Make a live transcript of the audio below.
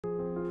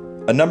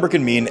A number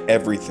can mean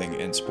everything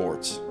in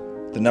sports.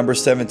 The number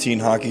 17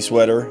 hockey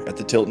sweater at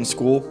the Tilton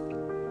School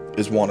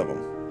is one of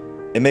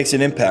them. It makes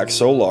an impact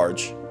so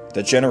large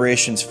that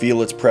generations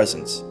feel its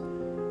presence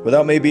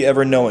without maybe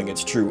ever knowing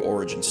its true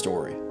origin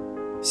story.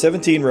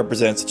 17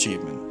 represents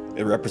achievement.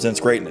 It represents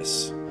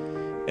greatness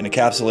and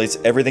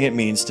encapsulates everything it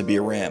means to be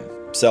a Ram: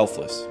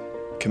 selfless,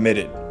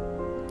 committed,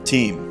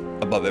 team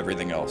above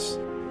everything else.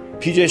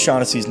 PJ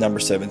Shaughnessy's number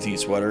 17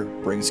 sweater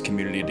brings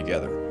community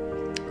together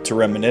to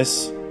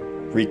reminisce,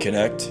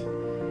 reconnect,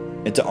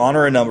 and to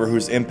honor a number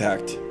whose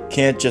impact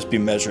can't just be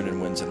measured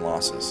in wins and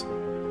losses.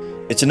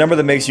 It's a number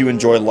that makes you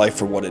enjoy life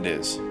for what it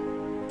is,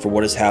 for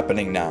what is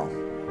happening now.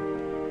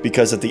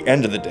 Because at the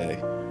end of the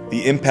day,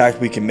 the impact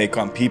we can make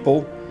on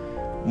people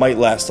might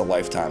last a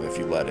lifetime if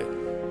you let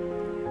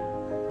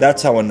it.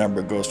 That's how a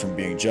number goes from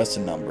being just a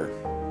number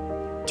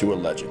to a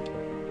legend.